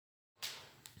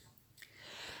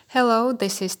Hello,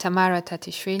 this is Tamara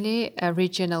Tatishvili, a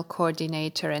regional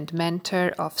coordinator and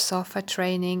mentor of SOFA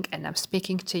training, and I'm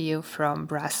speaking to you from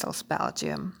Brussels,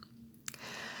 Belgium.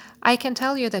 I can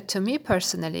tell you that to me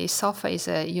personally, SOFA is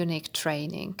a unique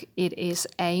training. It is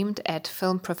aimed at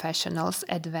film professionals,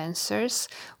 advancers,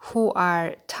 who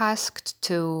are tasked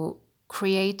to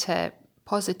create a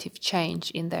positive change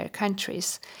in their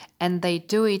countries, and they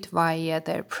do it via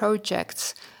their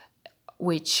projects,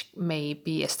 which may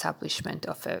be establishment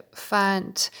of a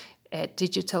fund, a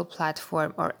digital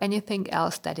platform, or anything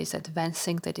else that is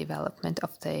advancing the development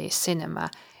of the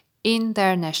cinema in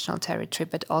their national territory,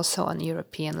 but also on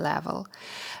European level.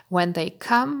 When they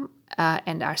come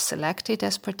and are selected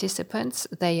as participants,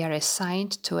 they are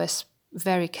assigned to a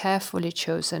very carefully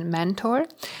chosen mentor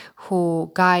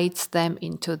who guides them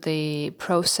into the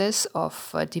process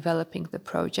of developing the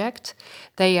project.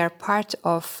 They are part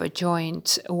of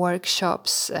joint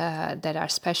workshops that are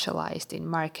specialized in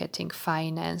marketing,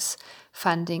 finance,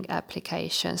 funding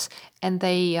applications, and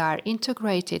they are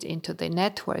integrated into the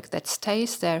network that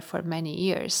stays there for many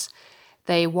years.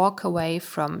 They walk away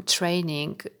from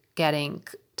training getting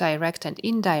direct and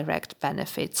indirect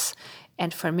benefits.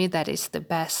 And for me, that is the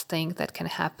best thing that can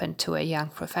happen to a young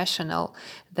professional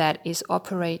that is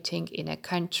operating in a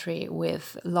country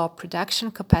with low production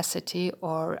capacity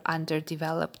or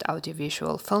underdeveloped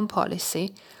audiovisual film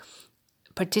policy.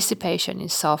 Participation in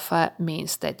SOFA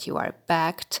means that you are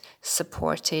backed,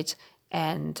 supported,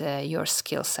 and your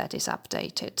skill set is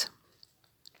updated.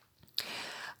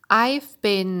 I've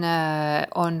been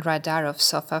on radar of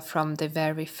SOFA from the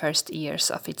very first years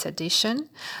of its edition.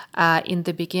 In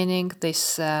the beginning,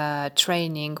 this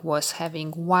training was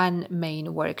having one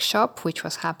main workshop, which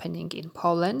was happening in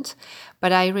Poland.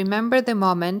 But I remember the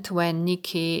moment when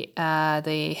Nikki,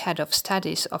 the head of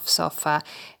studies of SOFA,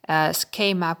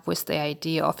 came up with the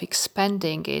idea of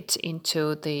expanding it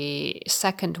into the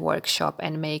second workshop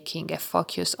and making a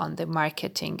focus on the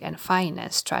marketing and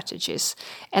finance strategies.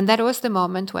 And that was the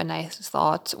moment when I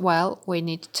thought, well, we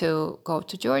need to go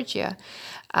to Georgia.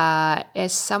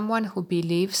 As someone who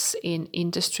believes in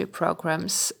industry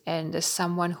programs and as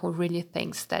someone who really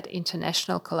thinks that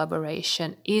international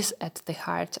collaboration is at the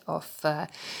heart of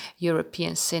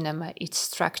European cinema, its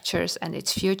structures and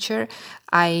its future,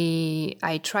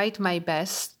 I tried my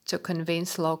best to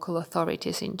convince local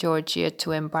authorities in Georgia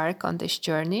to embark on this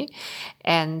journey.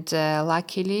 And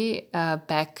luckily,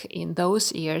 back in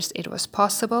those years, it was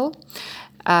possible.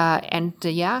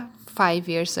 5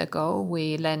 years ago,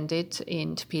 we landed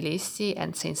in Tbilisi,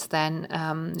 and since then,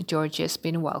 Georgia has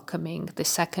been welcoming the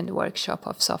second workshop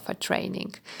of SOFA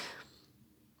training.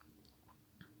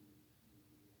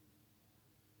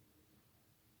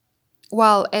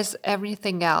 Well, as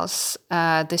everything else,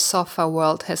 the SOFA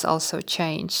world has also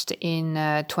changed in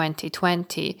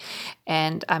 2020.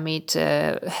 And amid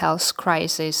health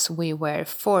crisis, we were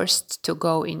forced to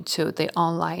go into the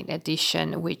online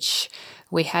edition, which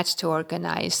we had to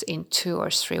organize in 2 or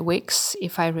 3 weeks,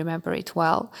 if I remember it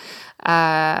well.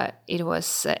 It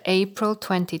was April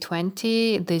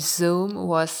 2020. The Zoom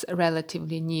was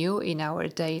relatively new in our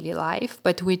daily life,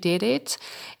 but we did it.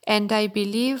 And I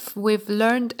believe we've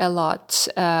learned a lot.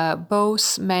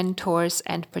 Both mentors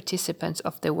and participants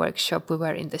of the workshop, we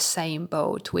were in the same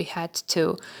boat. We had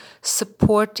to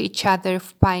support each other,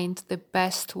 find the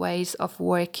best ways of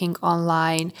working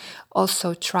online,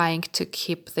 also trying to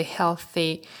keep the healthy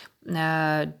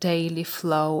daily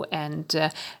flow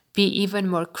and be even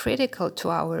more critical to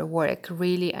our work,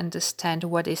 really understand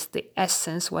what is the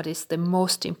essence, what is the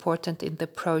most important in the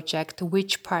project,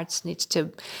 which parts need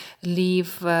to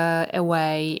leave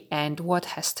away and what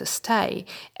has to stay.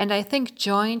 And I think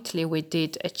jointly we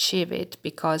did achieve it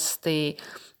because the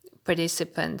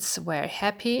participants were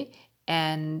happy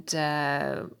and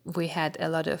we had a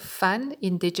lot of fun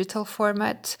in digital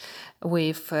format.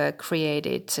 We've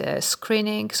created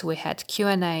screenings, we had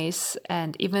Q&As,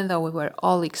 and even though we were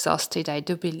all exhausted, I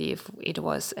do believe it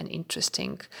was an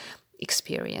interesting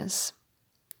experience.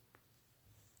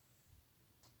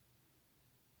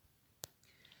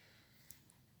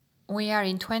 We are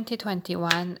in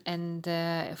 2021, and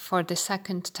for the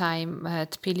second time,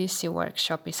 Tbilisi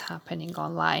workshop is happening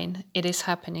online. It is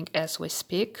happening as we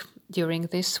speak. During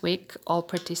this week, all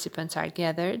participants are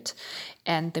gathered,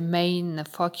 and the main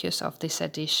focus of this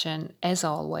edition, as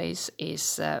always,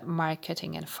 is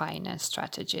marketing and finance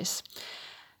strategies.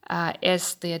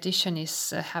 As the edition is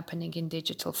happening in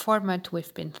digital format,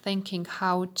 we've been thinking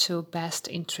how to best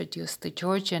introduce the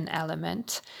Georgian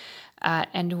element.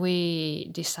 And we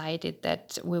decided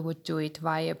that we would do it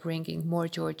via bringing more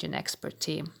Georgian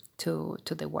expertise to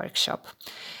the workshop.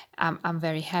 I'm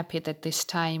very happy that this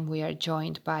time we are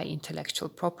joined by intellectual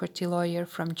property lawyer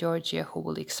from Georgia who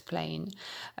will explain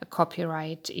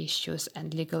copyright issues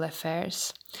and legal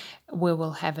affairs. We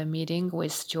will have a meeting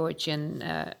with Georgian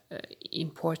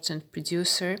important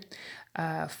producer,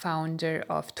 founder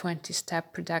of 20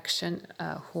 Step Production,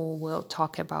 who will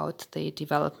talk about the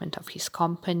development of his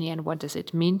company and what does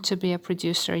it mean to be a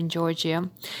producer in Georgia.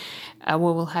 We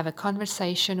will have a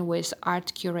conversation with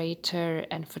art curator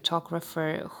and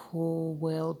photographer who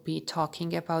will be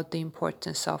talking about the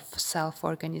importance of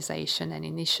self-organization and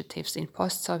initiatives in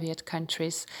post-Soviet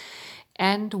countries.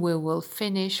 And we will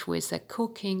finish with a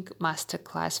cooking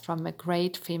masterclass from a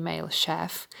great female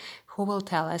chef who will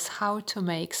tell us how to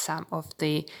make some of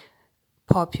the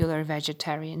popular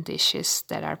vegetarian dishes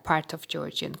that are part of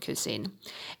Georgian cuisine.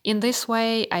 In this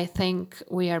way, I think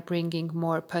we are bringing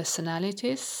more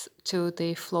personalities to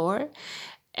the floor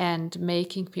and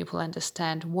making people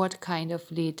understand what kind of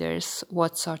leaders,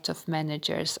 what sort of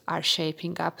managers are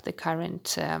shaping up the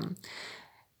current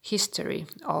history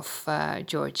of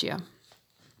Georgia.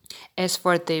 As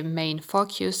for the main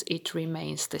focus, it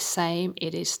remains the same.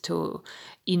 It is to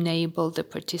enable the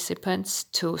participants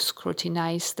to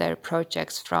scrutinize their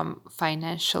projects from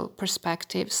financial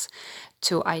perspectives,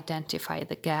 to identify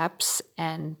the gaps,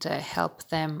 and help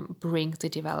them bring the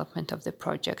development of the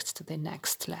projects to the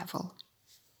next level.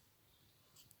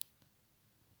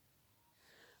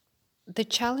 The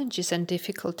challenges and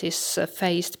difficulties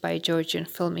faced by Georgian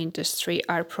film industry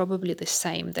are probably the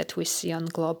same that we see on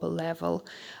global level.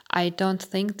 I don't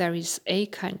think there is a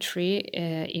country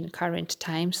in current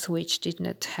times which did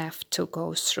not have to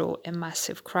go through a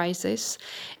massive crisis,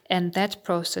 and that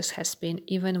process has been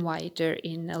even wider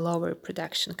in lower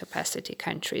production capacity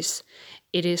countries.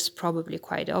 It is probably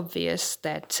quite obvious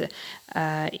that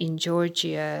in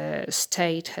Georgia,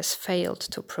 state has failed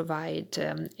to provide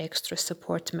extra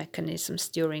support mechanisms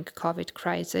during COVID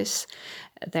crisis.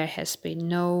 There has been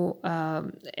no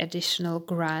additional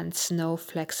grants, no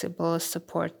flexible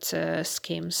support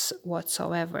schemes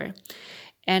whatsoever.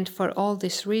 And for all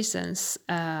these reasons,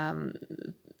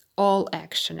 all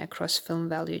action across film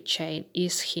value chain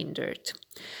is hindered.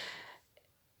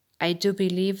 I do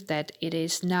believe that it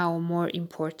is now more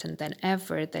important than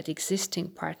ever that existing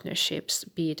partnerships,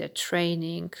 be it a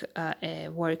training, a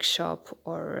workshop,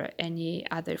 or any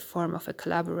other form of a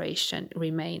collaboration,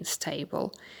 remain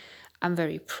stable. I'm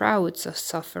very proud that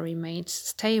SOFA remains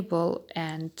stable,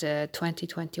 and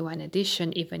 2021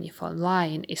 edition, even if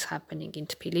online, is happening in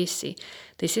Tbilisi.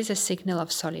 This is a signal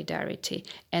of solidarity,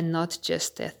 and not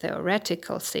just a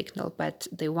theoretical signal, but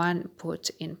the one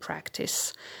put in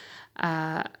practice.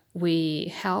 We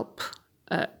help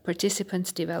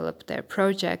participants develop their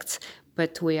projects,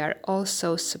 but we are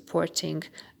also supporting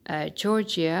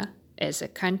Georgia as a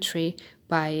country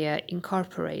by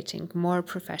incorporating more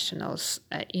professionals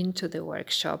into the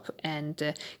workshop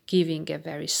and giving a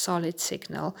very solid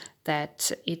signal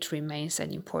that it remains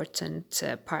an important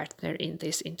partner in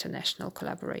this international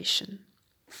collaboration.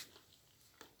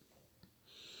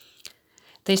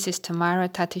 This is Tamara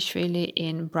Tatishvili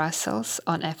in Brussels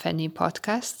on FNE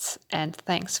podcasts, and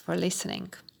thanks for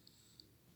listening.